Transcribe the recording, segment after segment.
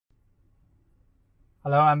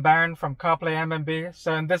Hello, I'm Baron from CarPlay MMB.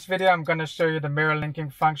 So in this video, I'm going to show you the mirror linking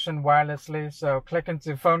function wirelessly. So click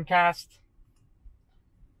into Phonecast.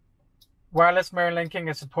 Wireless mirror linking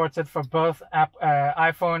is supported for both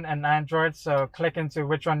iPhone and Android. So click into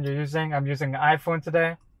which one you're using. I'm using an iPhone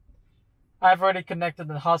today. I've already connected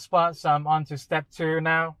the hotspot, so I'm on to step 2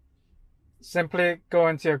 now. Simply go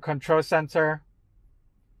into your control center,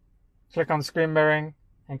 click on screen mirroring,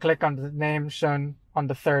 and click on the name shown on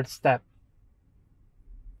the 3rd step.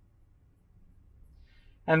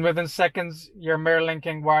 And within seconds, you're mirror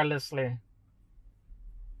linking wirelessly.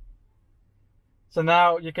 So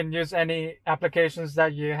now you can use any applications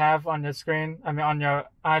that you have on your screen, on your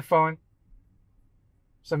iPhone.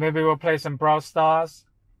 So maybe we'll play some Brawl Stars.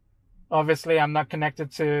 Obviously, I'm not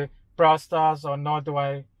connected to Brawl Stars, or nor do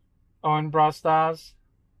I own Brawl Stars.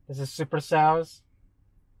 This is Supercells.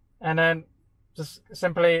 And then just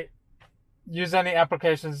simply use any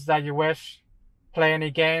applications that you wish, play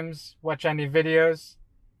any games, watch any videos,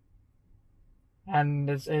 and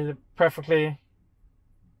it's perfectly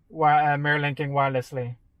mirror linking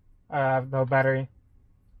wirelessly. No battery,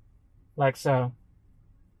 like so.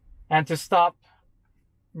 And to stop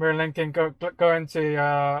mirror linking, go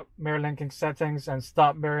into mirror linking settings and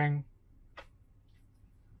stop mirroring.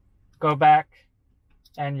 Go back,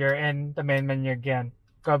 and you're in the main menu again.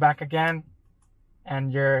 Go back again,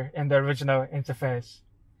 and you're in the original interface.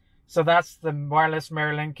 So that's the wireless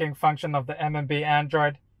mirror linking function of the MMB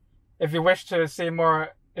Android. If you wish to see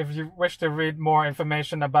more, if you wish to read more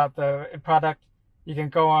information about the product, you can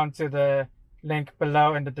go on to the link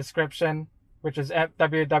below in the description, which is at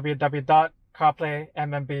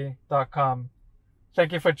www.CarPlayMMB.com.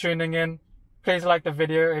 Thank you for tuning in. Please like the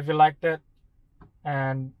video if you liked it,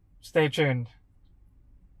 and stay tuned.